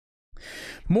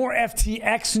More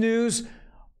FTX news.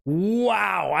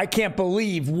 Wow, I can't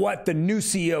believe what the new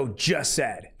CEO just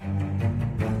said.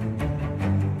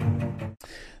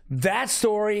 That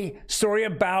story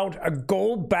about a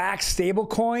gold-backed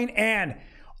stablecoin, and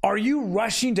are you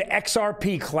rushing to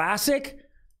XRP Classic?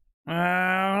 I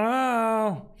don't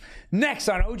know. Next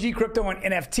on OG Crypto and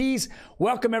NFTs,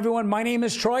 welcome everyone. My name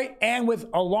is Troy, and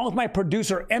along with my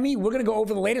producer Emi, we're going to go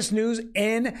over the latest news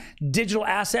in digital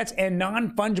assets and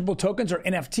non-fungible tokens, or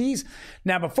NFTs.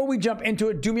 Now, before we jump into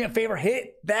it, do me a favor,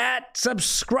 hit that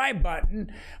subscribe button.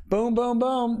 Boom, boom,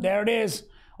 boom. There it is.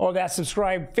 Or that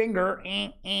subscribe finger.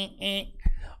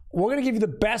 We're going to give you the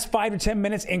best 5 to 10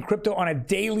 minutes in crypto on a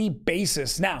daily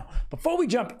basis. Now, before we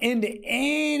jump into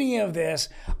any of this,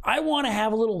 I want to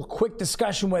have a little quick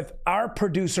discussion with our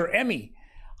producer, Emi.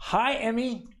 Hi,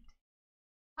 Emi.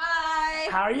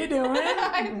 Hi. How are you doing?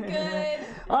 I'm good.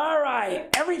 All right.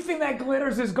 Everything that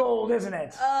glitters is gold, isn't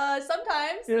it?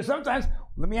 Sometimes. Yeah, sometimes.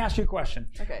 Let me ask you a question.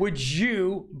 Okay. Would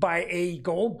you buy a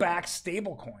gold-backed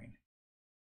stablecoin?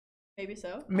 Maybe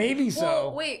so. Maybe so.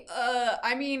 Well, wait.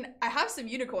 I mean, I have some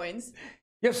unicorns.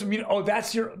 You have some. Oh,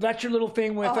 that's your little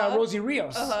thing with Rosie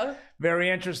Rios. Very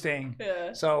interesting.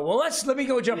 Yeah. So, well, let me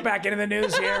go jump back into the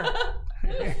news here.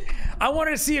 I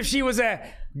wanted to see if she was a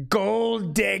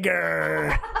gold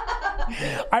digger.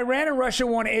 Iran and Russia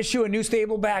want to issue a new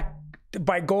stable backed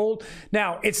by gold.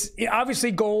 Now,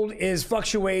 obviously gold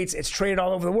fluctuates. It's traded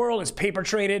all over the world. It's paper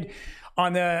traded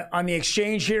on the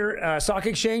exchange here, stock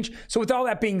exchange. So with all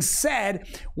that being said,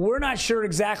 we're not sure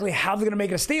exactly how they're going to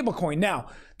make it a stable coin. Now,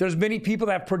 there's many people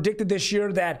that have predicted this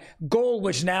year that gold,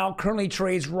 which now currently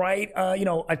trades right,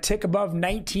 a tick above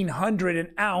 1,900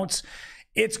 an ounce,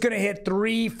 it's going to hit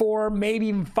 3, 4, maybe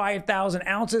even 5,000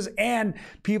 ounces. And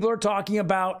people are talking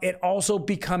about it also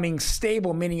becoming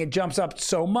stable, meaning it jumps up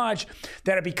so much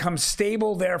that it becomes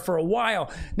stable there for a while.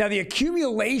 Now, the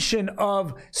accumulation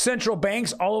of central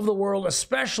banks all over the world,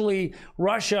 especially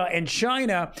Russia and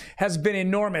China, has been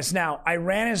enormous. Now,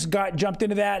 Iran has jumped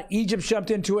into that. Egypt jumped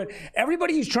into it.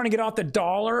 Everybody who's trying to get off the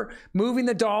dollar, moving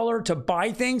the dollar to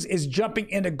buy things, is jumping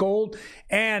into gold.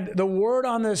 And the word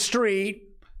on the street,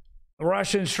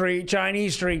 Russian street,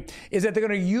 Chinese street, is that they're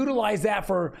going to utilize that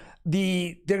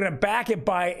they're going to back it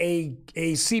by a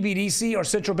CBDC, or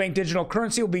central bank digital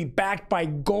currency. Will be backed by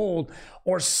gold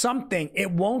or something. It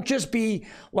won't just be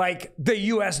like the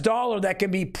US dollar that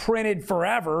can be printed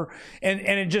forever and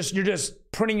you're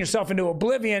just printing yourself into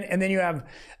oblivion, and then you have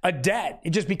a debt.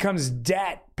 It just becomes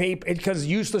debt paper. It becomes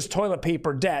useless toilet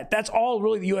paper debt. That's all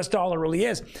really the US dollar really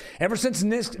is. Ever since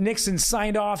Nixon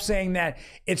signed off saying that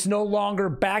it's no longer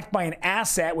backed by an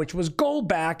asset, which was gold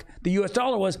backed, the US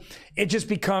dollar was, it just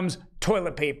becomes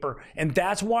toilet paper. And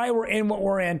that's why we're in what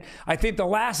we're in. I think the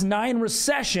last 9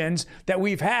 recessions that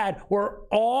we've had were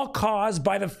all caused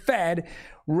by the Fed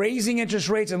raising interest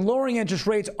rates and lowering interest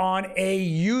rates on a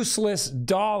useless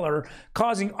dollar,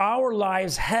 causing our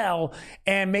lives hell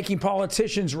and making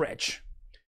politicians rich.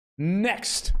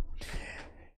 Next.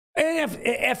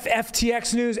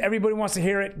 FTX news, everybody wants to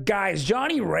hear it. Guys,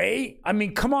 Johnny Ray, I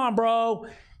mean, come on, bro.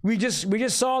 We just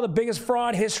saw the biggest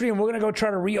fraud history, and we're going to go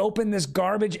try to reopen this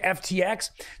garbage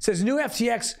FTX. It says new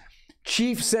FTX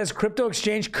chief says crypto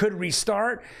exchange could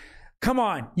restart. Come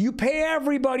on, you pay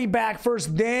everybody back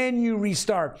first, then you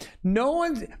restart. No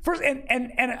one's first,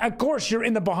 and of course you're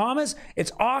in the Bahamas.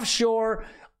 It's offshore.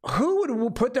 Who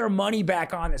would put their money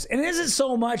back on this? And it isn't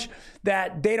so much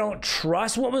that they don't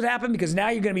trust what would happen, because now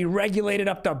you're going to be regulated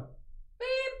up to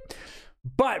beep.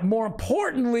 But more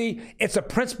importantly, it's a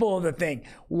principle of the thing.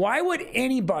 Why would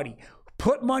anybody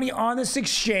put money on this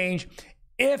exchange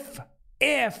if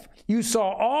you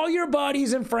saw all your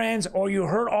buddies and friends, or you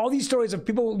heard all these stories of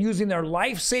people using their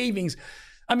life savings?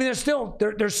 I mean,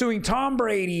 they're suing Tom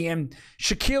Brady and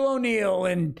Shaquille O'Neal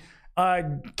and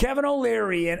Kevin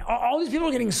O'Leary, and all these people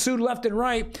are getting sued left and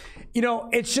right.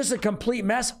 It's just a complete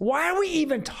mess. Why are we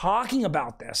even talking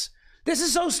about this? This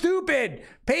is so stupid.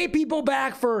 Pay people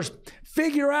back first.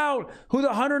 Figure out who the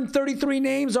 133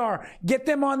 names are. Get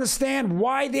them on the stand,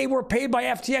 why they were paid by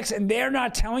FTX, and they're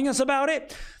not telling us about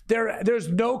it. There's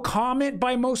no comment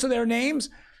by most of their names.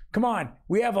 Come on.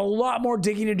 We have a lot more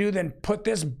digging to do than put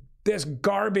this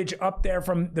garbage up there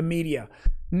from the media.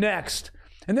 Next.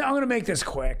 And then I'm going to make this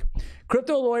quick.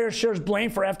 Crypto lawyer shares blame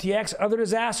for FTX, other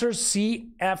disasters.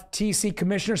 CFTC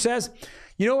commissioner says,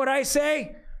 you know what I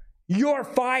say? You're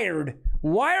fired.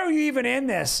 Why are you even in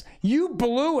this? You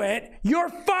blew it. You're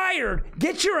fired.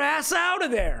 Get your ass out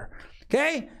of there.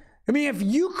 Okay? I mean, if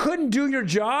you couldn't do your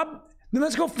job, then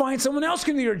let's go find someone else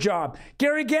who can do your job.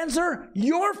 Gary Gensler,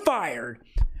 you're fired.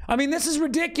 I mean, this is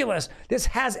ridiculous. This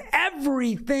has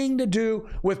everything to do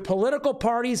with political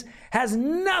parties, has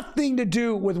nothing to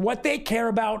do with what they care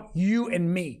about, you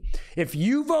and me. If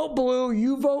you vote blue,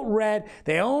 you vote red.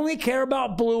 They only care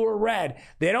about blue or red.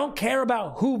 They don't care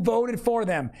about who voted for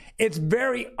them. It's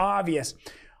very obvious.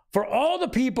 For all the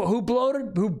people who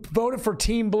voted for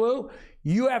Team Blue,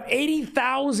 you have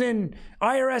 80,000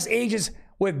 IRS agents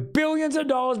with billions of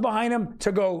dollars behind them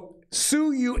to go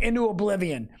sue you into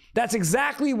oblivion. That's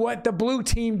exactly what the blue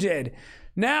team did.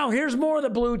 Now, here's more of the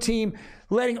blue team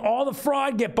letting all the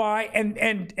fraud get by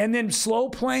and then slow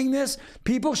playing this.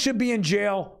 People should be in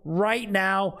jail right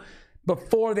now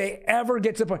before they ever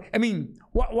get to the point. I mean,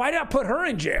 why did I put her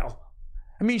in jail?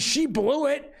 I mean, she blew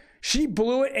it. She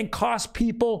blew it and cost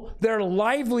people their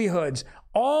livelihoods,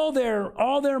 all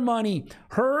their money.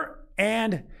 Her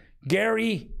and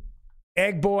Gary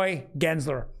Eggboy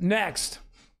Gensler. Next.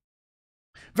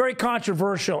 Very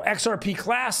controversial. XRP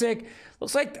Classic.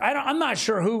 Looks like, I'm not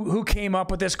sure who came up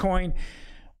with this coin.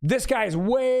 This guy is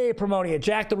way promoting it.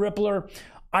 Jack the Rippler.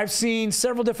 I've seen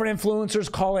several different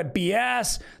influencers call it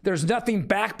BS. There's nothing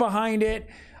back behind it.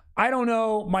 I don't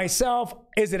know myself.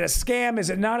 Is it a scam? Is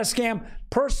it not a scam?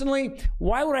 Personally,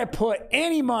 why would I put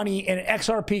any money in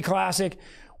XRP Classic,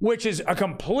 which is a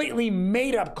completely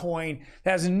made-up coin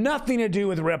that has nothing to do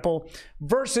with Ripple,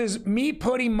 versus me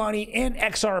putting money in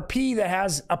XRP that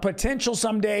has a potential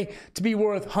someday to be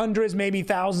worth hundreds, maybe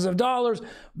thousands of dollars,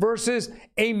 versus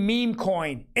a meme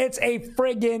coin. It's a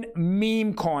friggin'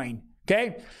 meme coin,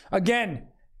 okay? Again,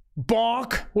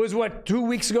 Bonk was what, 2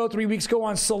 weeks ago, 3 weeks ago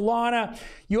on Solana.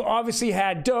 You obviously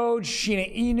had Doge,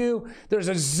 Shiba Inu. There's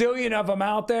a zillion of them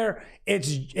out there.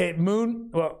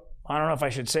 Well, I don't know if I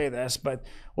should say this, but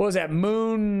what was that?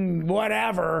 Moon,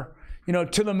 whatever,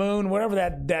 to the moon, whatever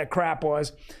that crap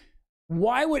was.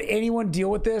 Why would anyone deal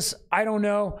with this? I don't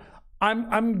know.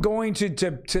 I'm going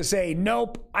to say,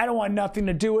 nope, I don't want nothing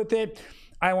to do with it.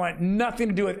 I want nothing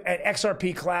to do with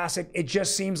XRP Classic. It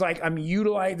just seems like I'm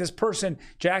utilizing this person,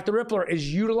 Jack the Rippler,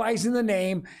 is utilizing the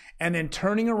name and then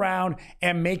turning around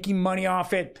and making money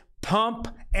off it. Pump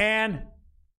and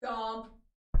dump.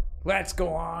 Let's go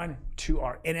on to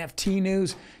our NFT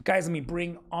news. Guys, let me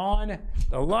bring on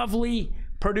the lovely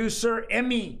producer,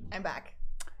 Emi. I'm back.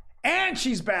 And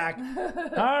she's back.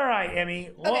 All right,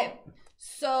 Emi. Okay,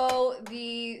 so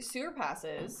the sewer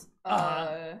passes.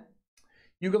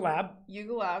 Yuga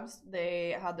Labs,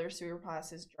 they had their sewer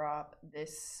passes drop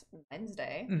this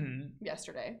Wednesday.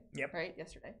 Yesterday. Yep. Right?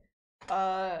 Yesterday.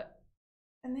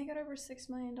 And they got over $6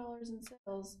 million in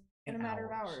sales in a matter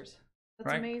of hours.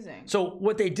 That's amazing. So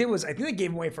what they did was, I think they gave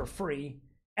them away for free,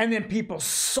 and then people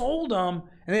sold them,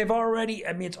 and they've already,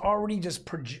 it's already just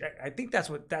I think that's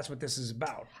what this is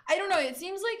about. I don't know. It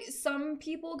seems like some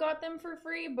people got them for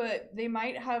free, but they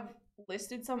might have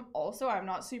listed some also. I'm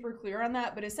not super clear on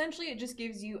that, but essentially it just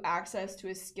gives you access to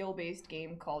a skill-based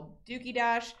game called Dookie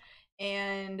Dash,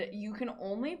 and you can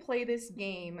only play this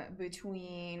game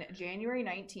between January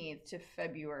 19th to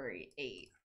February 8th.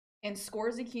 And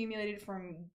scores accumulated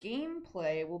from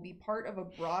gameplay will be part of a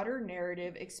broader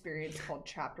narrative experience called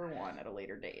Chapter 1 at a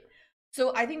later date.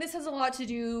 So I think this has a lot to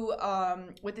do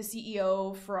with the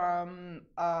CEO from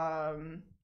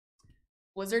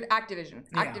Blizzard, Activision.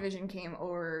 Yeah. Activision came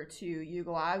over to Yuga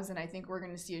Labs, and I think we're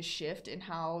going to see a shift in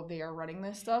how they are running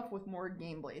this stuff with more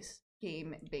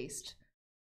game-based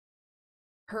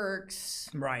perks,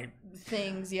 right?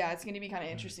 Things. Yeah, it's going to be kind of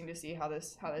interesting to see how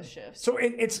this shifts. So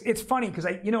it's funny because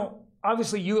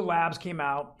obviously Yuga Labs came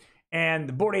out, and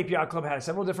the Bored Ape Yacht Club had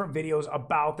several different videos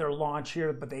about their launch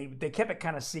here, but they kept it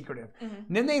kind of secretive. And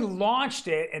then they launched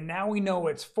it, and now we know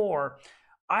what it's for.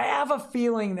 I have a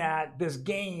feeling that this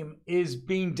game is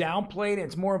being downplayed.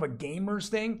 It's more of a gamers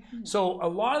thing. So a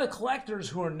lot of the collectors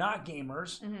who are not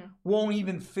gamers won't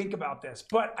even think about this.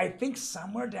 But I think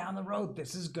somewhere down the road,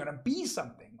 this is going to be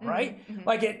something, right?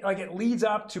 Like it leads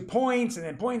up to points, and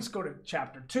then points go to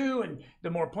Chapter 2. And the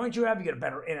more points you have, you get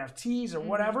better NFTs or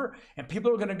whatever. And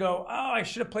people are going to go, oh, I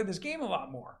should have played this game a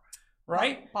lot more,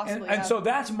 right? Possibly, and so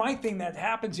that's my thing that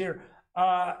happens here.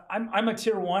 I'm a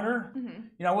tier 1er.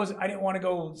 I didn't want to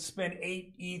go spend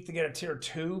 8 ETH to get a tier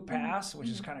 2 pass, which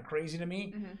is kind of crazy to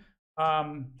me.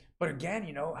 But again,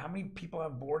 how many people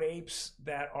have Bored Apes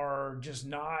that are just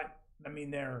not,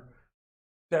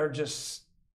 they're just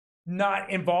not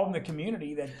involved in the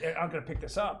community that aren't going to pick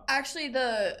this up. Actually,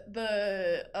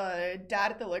 the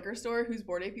dad at the liquor store whose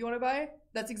Bored Ape you want to buy,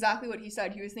 that's exactly what he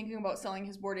said. He was thinking about selling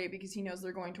his Bored Ape because he knows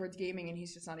they're going towards gaming and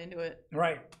he's just not into it.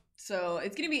 Right. So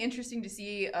it's going to be interesting to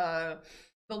see the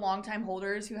longtime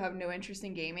holders who have no interest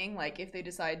in gaming, like if they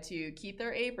decide to keep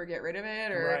their ape or get rid of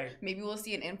it, or maybe we'll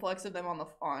see an influx of them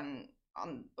on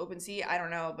on OpenSea. I don't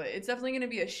know, but it's definitely going to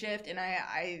be a shift, and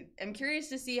I am curious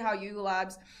to see how Yuga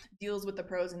Labs deals with the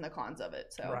pros and the cons of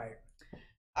it. So Right.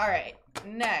 All right,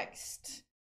 next.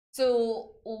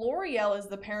 So L'Oreal is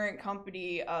the parent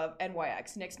company of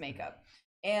NYX, NYX Makeup,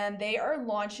 and they are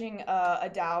launching a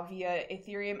DAO via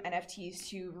Ethereum NFTs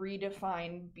to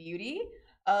redefine beauty.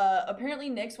 Apparently,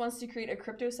 NYX wants to create a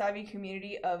crypto-savvy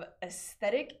community of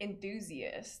aesthetic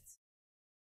enthusiasts.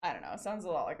 I don't know. It sounds a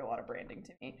lot like a lot of branding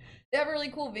to me. They have a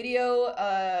really cool video.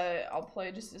 I'll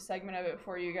play just a segment of it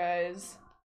for you guys.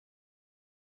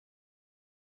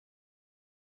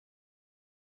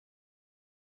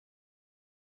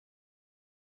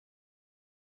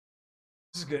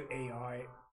 This is good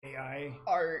AI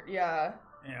Art, yeah.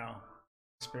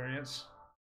 Experience.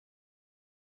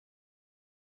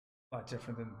 A lot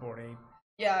different than Bored Ape.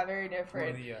 Yeah, very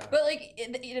different. But like,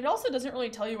 it also doesn't really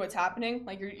tell you what's happening.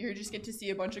 Like, you just get to see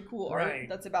a bunch of cool art. Right.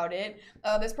 That's about it.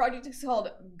 This project is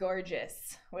called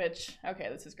GORJS, which, okay,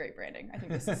 this is great branding. I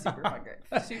think this is super fun.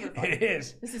 Super fun. It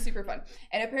is. This is super fun.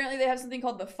 And apparently they have something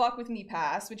called the Fuck With Me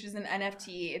Pass, which is an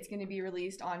NFT. It's going to be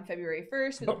released on February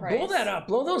 1st. But blow that up.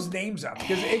 Blow those names up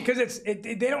because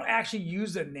they don't actually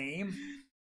use a name.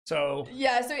 So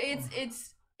yeah, so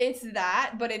it's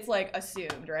that, but it's like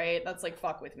assumed, right? That's like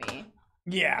fuck with me.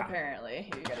 Yeah. Apparently.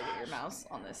 Here, you gotta get your mouse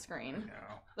on this screen.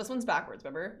 No. This one's backwards,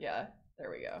 remember? Yeah.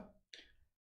 There we go.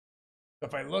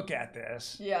 If I look at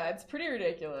this. Yeah, it's pretty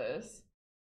ridiculous.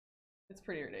 It's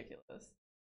pretty ridiculous.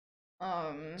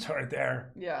 It's right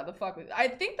there. Yeah, the fuck with I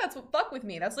think that's what fuck with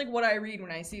me. That's like what I read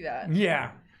when I see that. Yeah.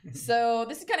 So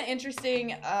this is kind of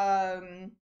interesting.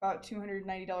 About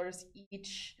 $290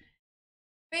 each.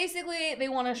 Basically, they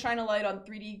want to shine a light on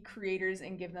 3D creators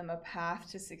and give them a path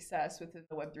to success within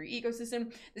the Web3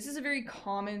 ecosystem. This is a very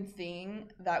common thing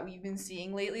that we've been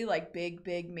seeing lately, like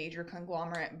big major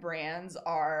conglomerate brands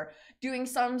are doing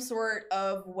some sort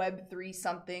of Web3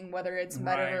 something, whether it's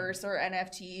metaverse or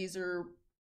NFTs or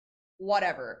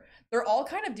whatever. They're all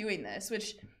kind of doing this,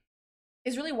 which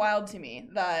is really wild to me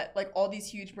that like all these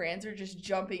huge brands are just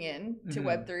jumping in to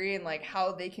Web3 and like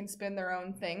how they can spin their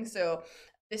own thing. So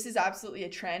this is absolutely a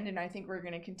trend, and I think we're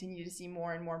going to continue to see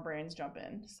more and more brands jump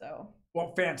in. So,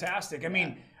 well, fantastic. I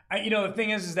mean, the thing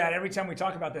is that every time we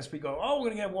talk about this, we go, "Oh, we're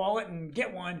going to get a wallet and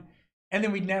get one," and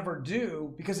then we never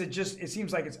do because it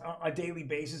seems like it's on a daily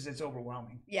basis. It's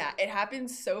overwhelming. Yeah, it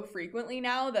happens so frequently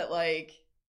now that like.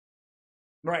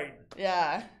 Right.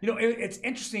 Yeah. It's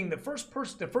interesting. The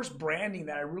first branding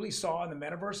that I really saw in the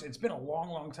metaverse, it's been a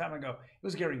long time ago. It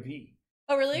was Gary Vee.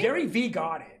 Oh, really? Gary Vee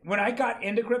got it. When I got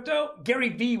into crypto, Gary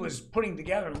Vee was putting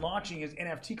together and launching his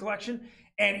NFT collection,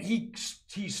 and he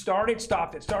started,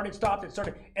 stopped it, started, stopped it,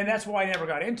 started, and that's why I never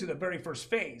got into the very first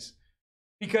phase,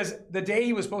 because the day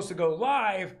he was supposed to go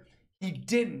live, he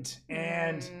didn't,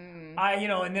 and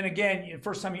and then again,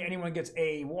 first time anyone gets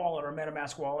a wallet or a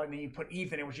MetaMask wallet, and then you put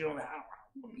ETH in it, which you don't know how.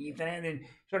 ETH in it, and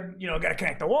then got to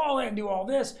connect the wallet and do all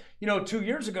this. 2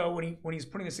 years ago when he's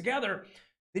putting this together.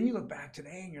 Then you look back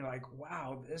today and you're like,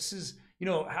 wow, this is,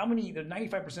 how many, the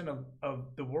 95%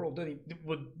 of the world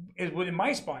is within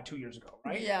my spot 2 years ago,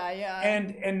 right? Yeah.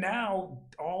 And now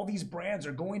all these brands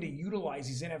are going to utilize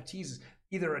these NFTs as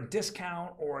either a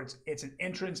discount or it's an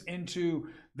entrance into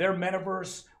their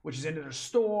metaverse, which is into their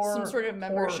store. Some sort of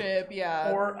membership,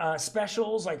 Or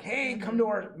specials like, hey, come to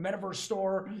our metaverse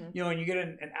store, and you get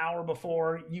an hour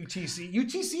before UTC.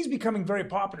 UTC is becoming very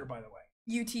popular, by the way.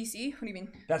 UTC? What do you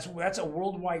mean? That's a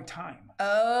worldwide time.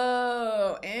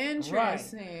 Oh,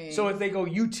 interesting. Right. So if they go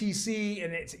UTC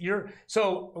and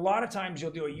so a lot of times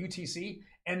you'll do a UTC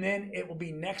and then it will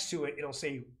be next to it. It'll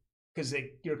say, because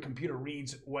your computer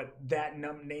reads what that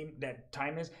that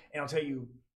time is, and it'll tell you,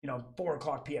 4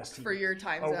 o'clock PST for your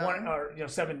time or zone,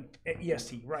 7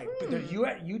 EST, right? But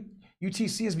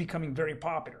UTC is becoming very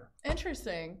popular.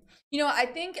 Interesting. I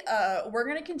think we're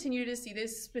going to continue to see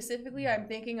this. Specifically, I'm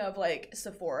thinking of like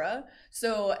Sephora.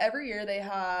 So every year they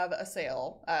have a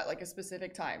sale at like a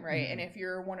specific time, right? And if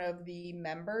you're one of the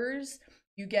members,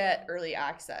 you get early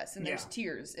access, and there's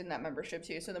tiers in that membership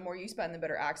too. So the more you spend, the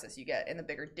better access you get and the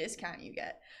bigger discount you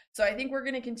get. So I think we're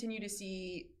going to continue to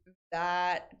see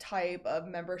that type of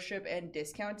membership and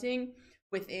discounting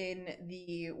within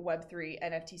the Web3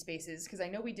 NFT spaces, because I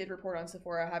know we did report on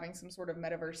Sephora having some sort of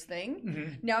metaverse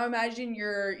thing. Now imagine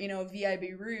you're,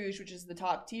 VIB Rouge, which is the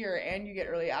top tier, and you get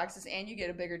early access, and you get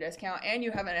a bigger discount, and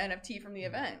you have an NFT from the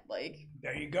event. Like,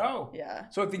 there you go. Yeah.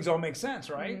 So things all make sense,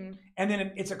 right? And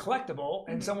then it's a collectible,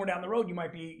 and somewhere down the road you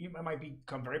might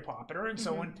become very popular, and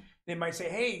someone they might say,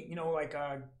 hey,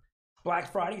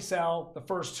 Black Friday sale, the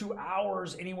first 2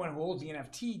 hours, anyone who holds the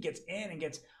NFT gets in and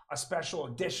gets a special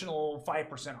additional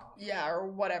 5% off. Yeah, or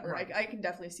whatever. Right. I can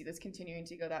definitely see this continuing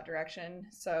to go that direction.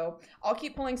 So I'll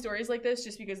keep pulling stories like this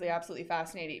just because they absolutely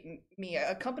fascinate me.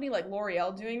 A company like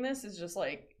L'Oreal doing this is just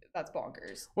like, that's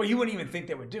bonkers. Well, you wouldn't even think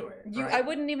they would do it. Right? I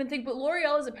wouldn't even think, but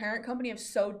L'Oreal is a parent company of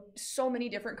so many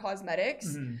different cosmetics.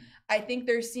 Mm-hmm. I think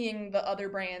they're seeing the other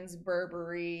brands,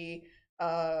 Burberry,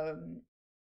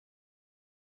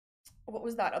 what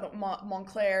was that other,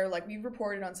 Montclair, like we've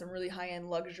reported on some really high-end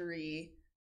luxury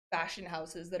fashion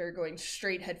houses that are going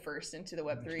straight headfirst into the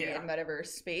Web3 and metaverse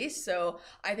space. So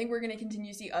I think we're going to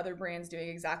continue to see other brands doing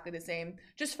exactly the same,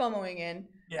 just FOMOing in.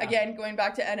 Yeah. Again, going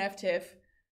back to NFTIF,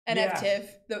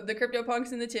 the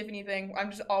CryptoPunks and the Tiffany thing,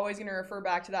 I'm just always going to refer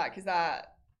back to that because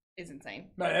that is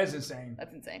insane. That is insane.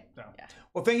 That's insane. So. Yeah.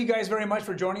 Well, thank you guys very much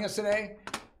for joining us today.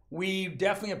 We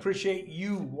definitely appreciate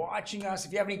you watching us.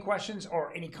 If you have any questions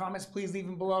or any comments, please leave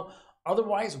them below.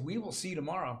 Otherwise, we will see you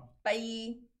tomorrow.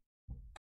 Bye.